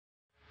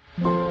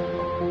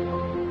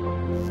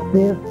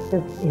This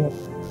is it.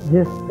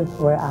 This is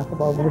where I'm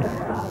supposed to be.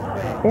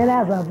 And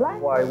as a black...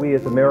 Why we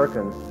as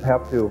Americans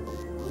have to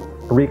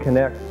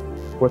reconnect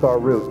with our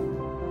roots.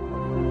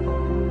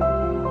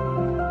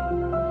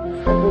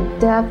 The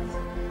depth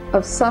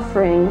of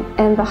suffering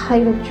and the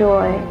height of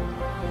joy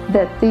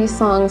that these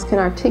songs can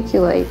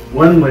articulate.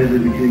 One way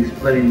that we can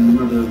explain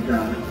the Mother of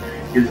God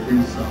is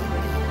in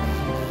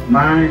song.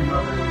 My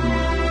mother.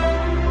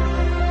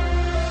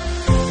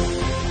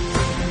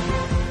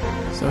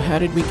 So how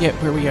did we get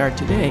where we are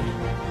today?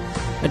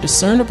 A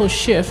discernible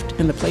shift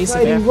in the place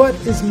of Writing what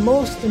is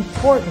most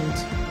important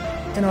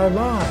in our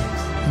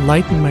lives.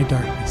 Enlighten my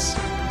darkness.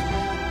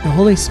 The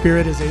Holy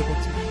Spirit is able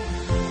to.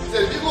 He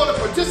said, if you're going to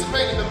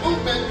participate in the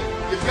movement,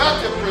 you've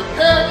got to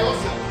prepare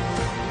yourself.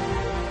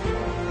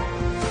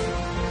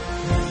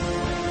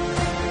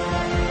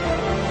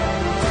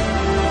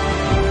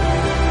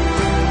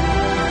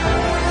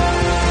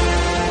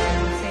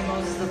 St.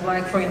 Moses the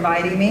Black for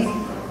inviting me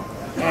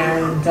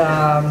and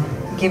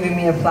giving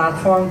me a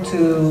platform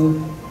to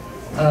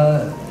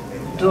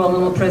do a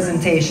little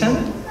presentation.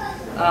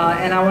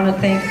 And I want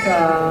to thank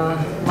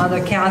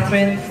Mother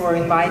Catherine for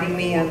inviting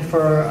me and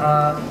for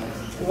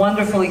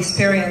wonderful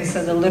experience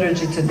in the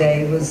liturgy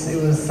today. It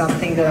was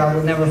something that I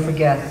will never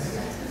forget.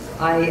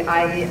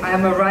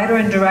 I'm a writer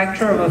and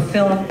director of a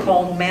film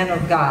called Man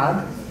of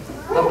God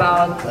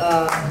about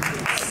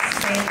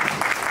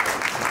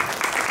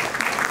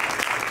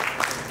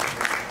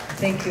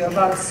Saint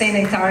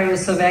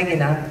Nectarius of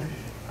Egina.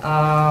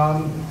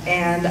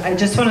 And I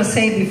just want to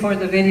say before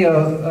the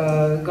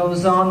video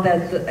goes on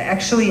that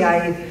actually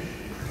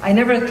I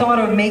never thought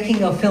of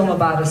making a film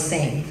about a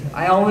saint.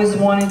 I always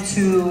wanted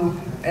to,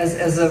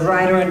 as a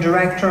writer and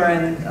director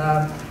and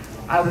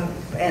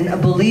a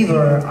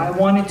believer, I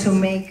wanted to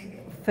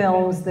make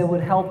films that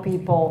would help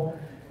people,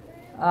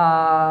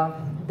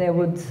 that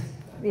would,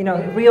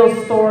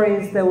 real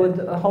stories that would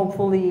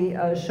hopefully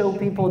show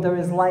people there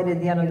is light at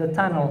the end of the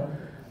tunnel.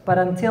 But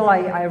until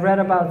I read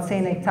about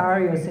Saint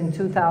Nectarius in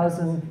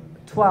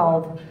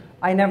 2012,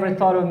 I never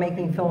thought of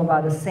making a film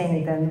about a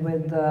saint. And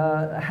with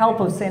the help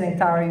of Saint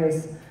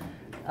Nectarius,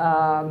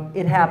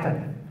 it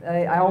happened.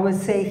 I always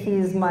say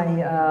he's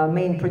my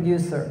main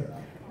producer.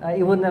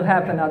 It wouldn't have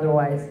happened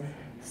otherwise.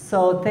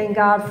 So thank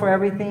God for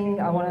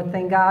everything. I want to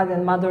thank God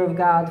and Mother of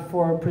God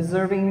for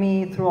preserving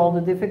me through all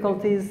the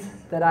difficulties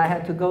that I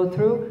had to go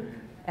through.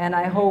 And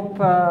I hope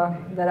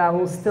that I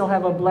will still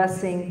have a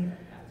blessing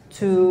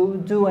to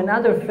do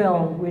another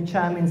film, which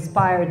I'm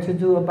inspired to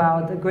do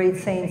about the great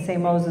saint, St.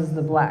 Moses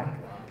the Black.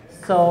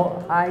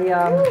 So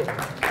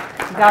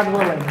God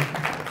willing,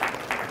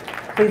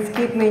 please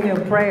keep me in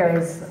your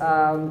prayers.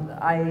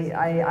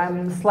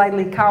 I'm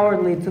slightly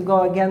cowardly to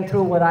go again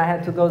through what I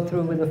had to go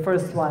through with the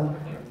first one.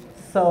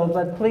 So,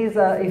 but please,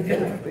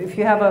 if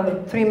you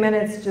have 3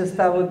 minutes, just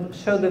I would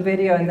show the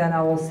video and then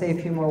I will say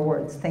a few more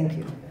words. Thank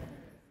you.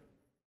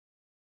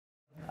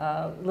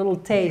 Little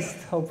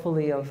taste,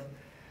 hopefully, of,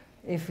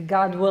 if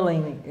God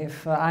willing,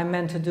 if I'm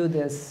meant to do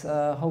this,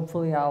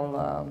 hopefully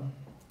I'll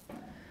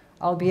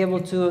be able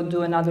to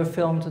do another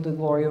film to the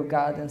glory of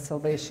God and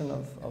salvation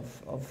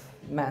of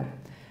man.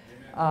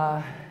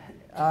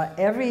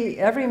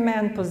 Every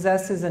man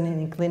possesses an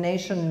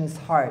inclination in his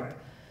heart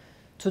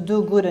to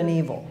do good and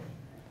evil.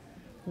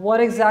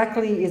 What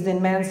exactly is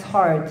in man's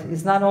heart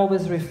is not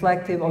always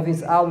reflective of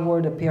his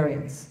outward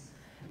appearance.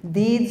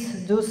 Deeds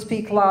do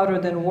speak louder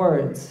than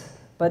words,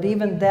 but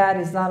even that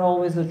is not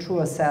always a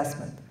true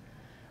assessment.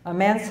 A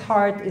man's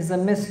heart is a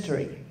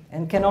mystery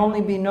and can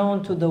only be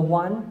known to the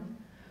one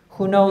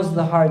who knows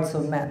the hearts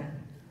of men.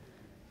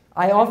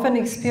 I often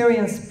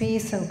experience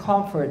peace and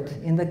comfort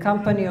in the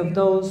company of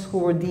those who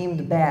were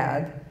deemed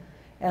bad,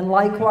 and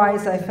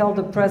likewise I felt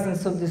the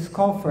presence of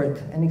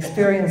discomfort and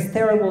experienced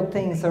terrible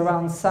things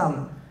around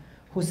some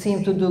who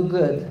seem to do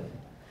good.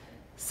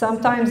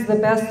 Sometimes the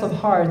best of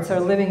hearts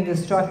are living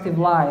destructive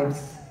lives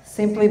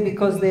simply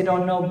because they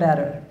don't know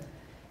better,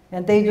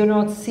 and they do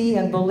not see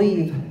and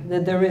believe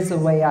that there is a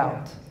way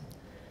out.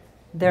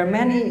 There are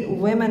many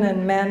women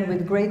and men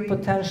with great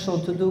potential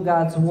to do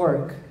God's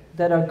work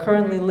that are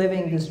currently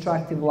living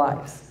destructive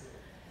lives.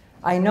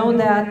 I know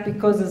that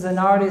because as an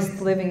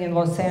artist living in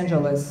Los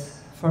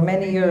Angeles for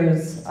many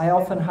years, I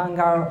often hung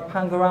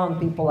around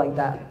people like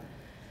that.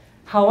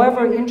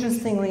 However,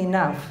 interestingly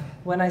enough,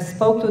 when I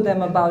spoke to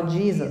them about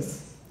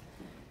Jesus,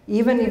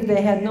 even if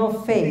they had no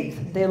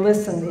faith, they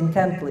listened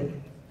intently.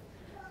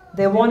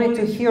 They wanted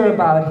to hear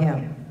about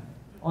him.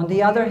 On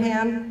the other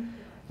hand,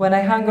 when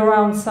I hung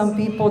around some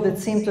people that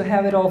seemed to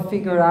have it all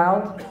figured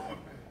out,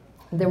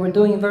 they were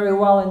doing very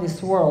well in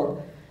this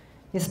world,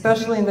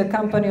 especially in the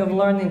company of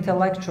learned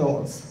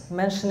intellectuals.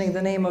 Mentioning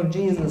the name of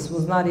Jesus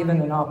was not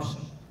even an option.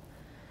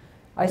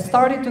 I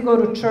started to go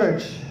to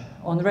church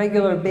on a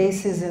regular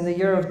basis in the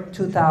year of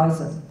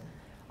 2000.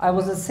 I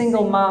was a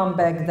single mom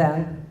back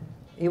then.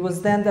 It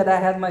was then that I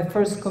had my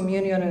first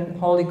communion and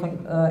Holy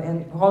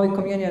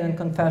Communion and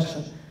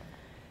confession.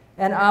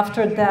 And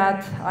after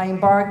that, I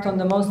embarked on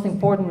the most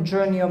important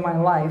journey of my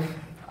life,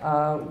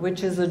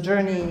 which is a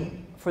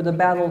journey for the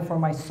battle for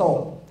my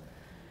soul.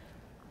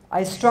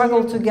 I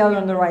struggled to get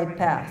on the right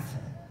path.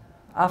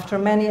 After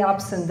many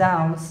ups and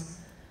downs,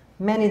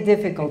 many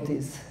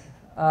difficulties,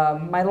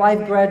 my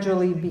life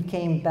gradually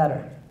became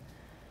better.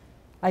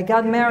 I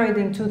got married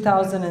in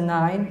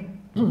 2009.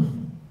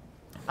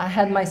 I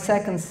had my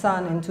second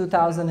son in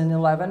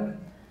 2011.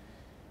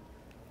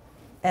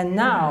 And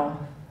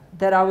now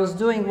that I was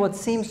doing what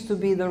seems to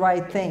be the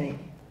right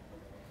thing,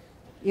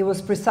 it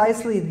was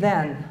precisely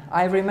then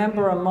I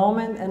remember a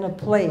moment and a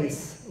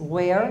place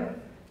where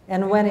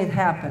and when it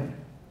happened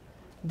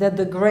that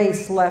the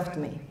grace left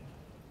me.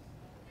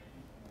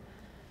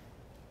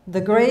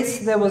 The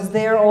grace that was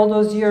there all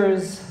those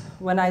years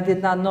when I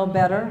did not know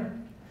better,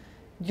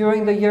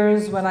 during the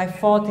years when I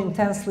fought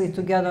intensely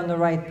to get on the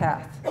right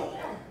path.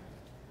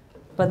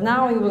 But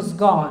now it was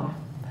gone.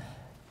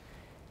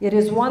 It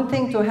is one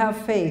thing to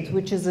have faith,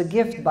 which is a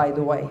gift, by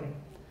the way,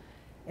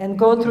 and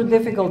go through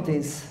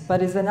difficulties,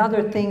 but it's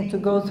another thing to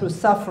go through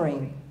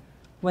suffering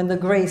when the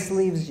grace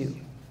leaves you.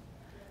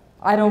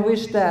 I don't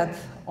wish that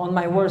on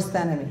my worst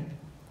enemy.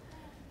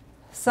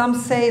 Some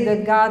say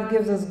that God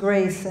gives us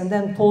grace and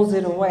then pulls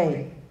it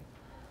away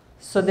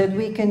so that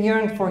we can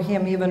yearn for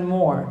Him even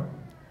more.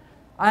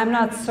 I'm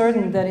not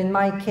certain that in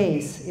my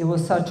case it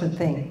was such a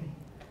thing.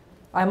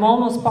 I'm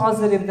almost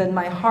positive that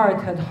my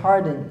heart had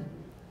hardened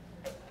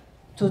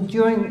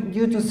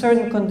due to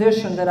certain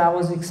conditions that I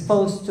was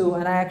exposed to,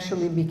 and I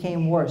actually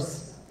became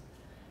worse.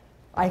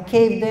 I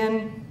caved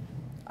in,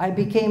 I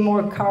became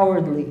more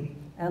cowardly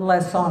and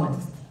less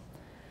honest.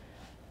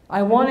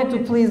 I wanted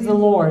to please the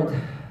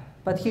Lord,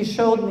 but He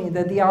showed me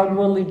that the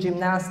outwardly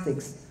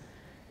gymnastics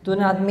do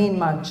not mean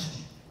much.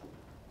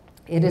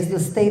 It is the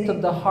state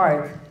of the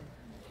heart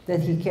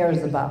that He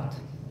cares about.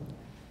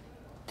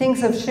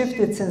 Things have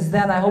shifted since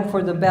then, I hope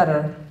for the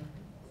better,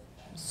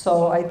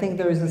 so I think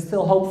there is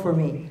still hope for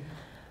me.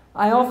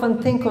 I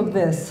often think of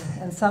this,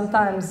 and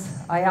sometimes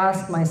I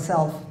ask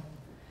myself,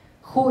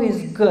 who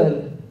is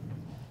good?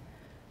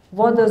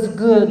 What does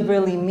good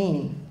really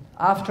mean?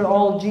 After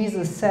all,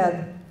 Jesus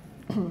said,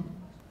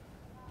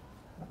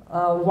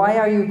 why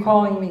are you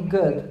calling me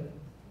good?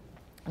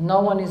 No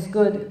one is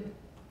good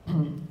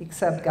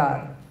except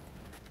God.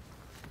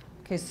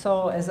 Okay,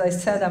 so as I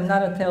said, I'm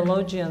not a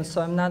theologian,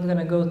 so I'm not going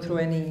to go through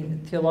any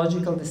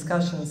theological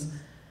discussions,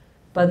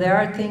 but there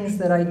are things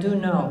that I do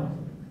know,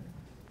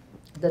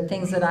 the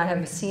things that I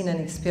have seen and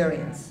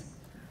experienced.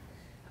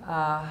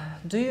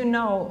 Do you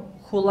know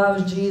who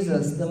loves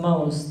Jesus the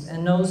most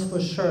and knows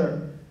for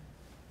sure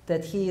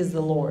that He is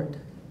the Lord?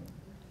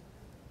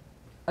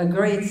 A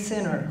great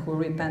sinner who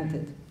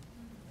repented.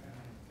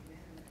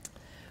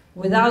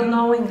 Without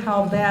knowing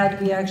how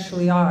bad we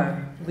actually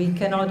are, we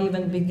cannot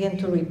even begin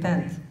to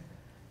repent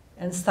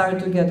and start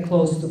to get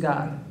close to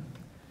God.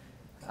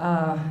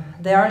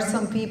 There are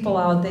some people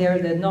out there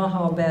that know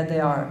how bad they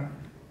are.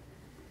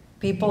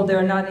 People that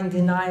are not in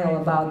denial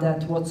about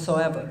that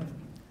whatsoever.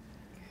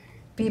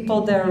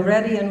 People that are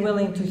ready and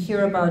willing to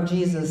hear about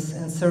Jesus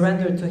and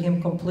surrender to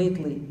Him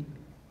completely.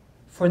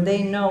 For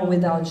they know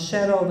without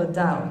shadow of a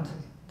doubt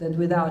that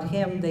without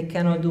Him they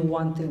cannot do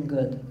one thing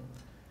good.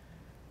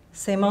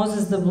 St.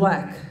 Moses the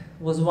Black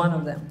was one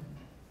of them.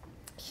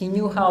 He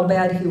knew how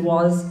bad he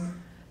was.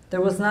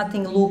 There was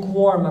nothing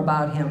lukewarm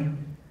about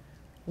him.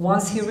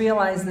 Once he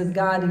realized that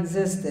God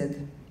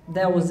existed,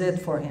 that was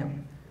it for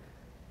him.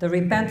 The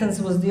repentance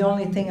was the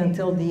only thing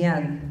until the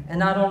end. And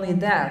not only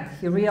that,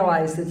 he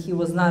realized that he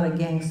was not a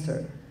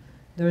gangster.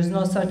 There is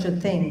no such a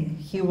thing.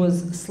 He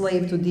was a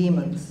slave to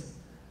demons.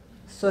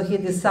 So he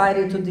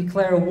decided to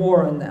declare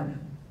war on them.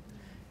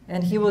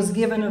 And he was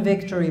given a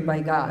victory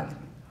by God.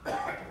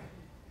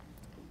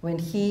 When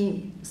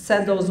he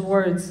said those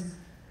words,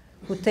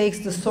 who takes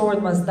the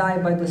sword must die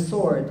by the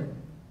sword,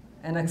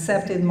 and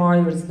accepted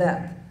martyr's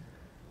death,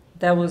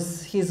 that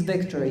was his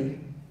victory.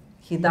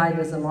 He died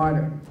as a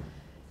martyr.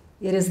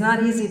 It is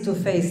not easy to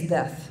face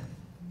death.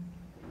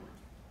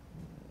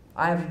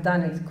 I've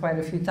done it quite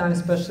a few times,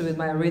 especially with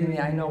my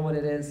arrhythmia. I know what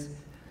it is.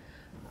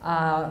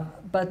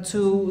 But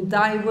to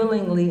die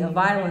willingly, a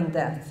violent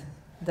death,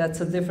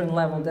 that's a different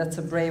level. That's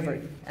a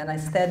bravery. And I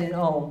stand in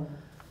awe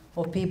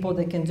of people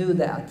that can do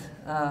that.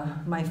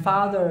 My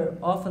father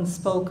often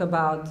spoke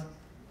about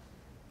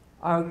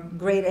our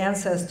great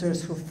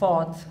ancestors who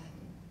fought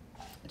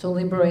to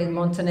liberate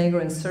Montenegro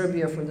and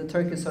Serbia from the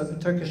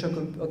Turkish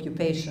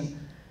occupation.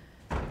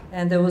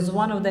 And there was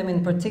one of them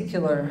in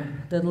particular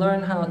that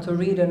learned how to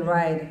read and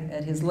write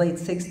at his late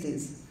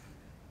 60s.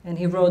 And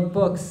he wrote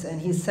books,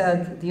 and he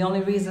said, the only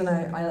reason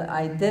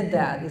I did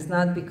that is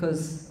not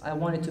because I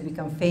wanted to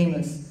become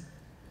famous,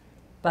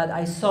 but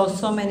I saw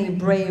so many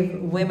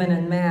brave women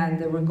and men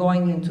that were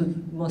going into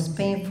most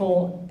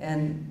painful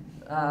and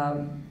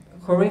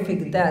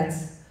horrific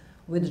deaths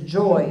with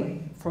joy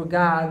for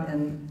God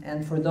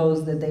and for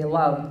those that they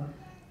loved.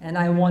 And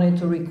I wanted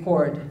to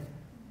record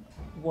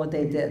what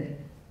they did.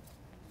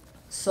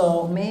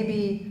 So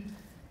maybe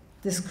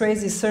this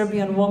crazy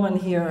Serbian woman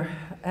here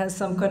has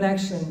some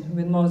connection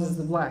with Moses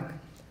the Black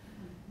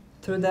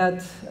through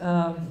that,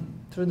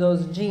 through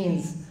those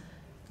genes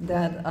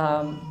that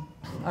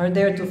are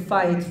there to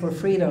fight for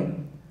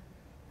freedom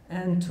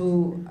and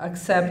to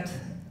accept.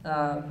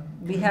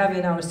 We have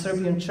in our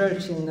Serbian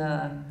church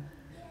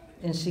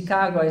in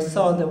Chicago, I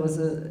saw there was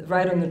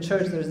right on the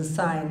church there's a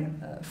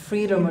sign,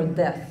 freedom or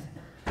death.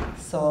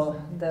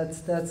 So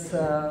that's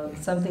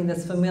something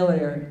that's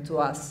familiar to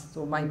us,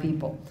 to my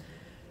people.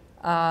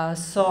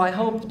 So I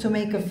hope to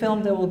make a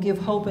film that will give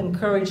hope and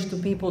courage to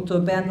people to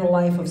abandon a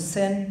life of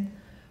sin,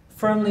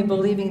 firmly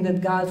believing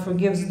that God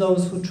forgives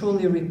those who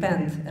truly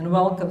repent and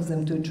welcomes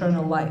them to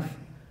eternal life.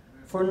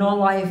 For no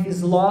life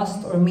is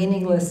lost or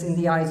meaningless in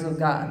the eyes of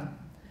God.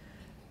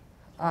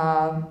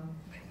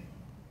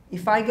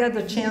 If I get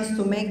the chance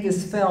to make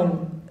this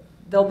film,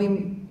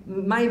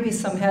 might be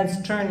some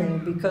heads turning,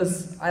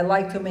 because I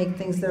like to make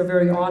things that are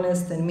very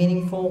honest and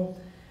meaningful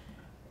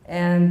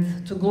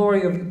and to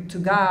glory to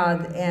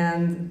God,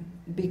 and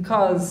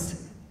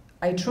because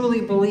I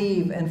truly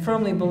believe and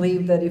firmly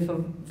believe that if a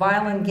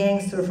violent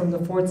gangster from the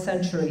 4th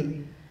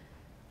century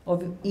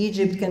of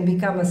Egypt can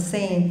become a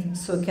saint,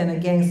 so can a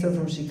gangster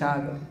from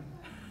Chicago.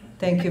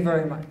 Thank you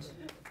very much.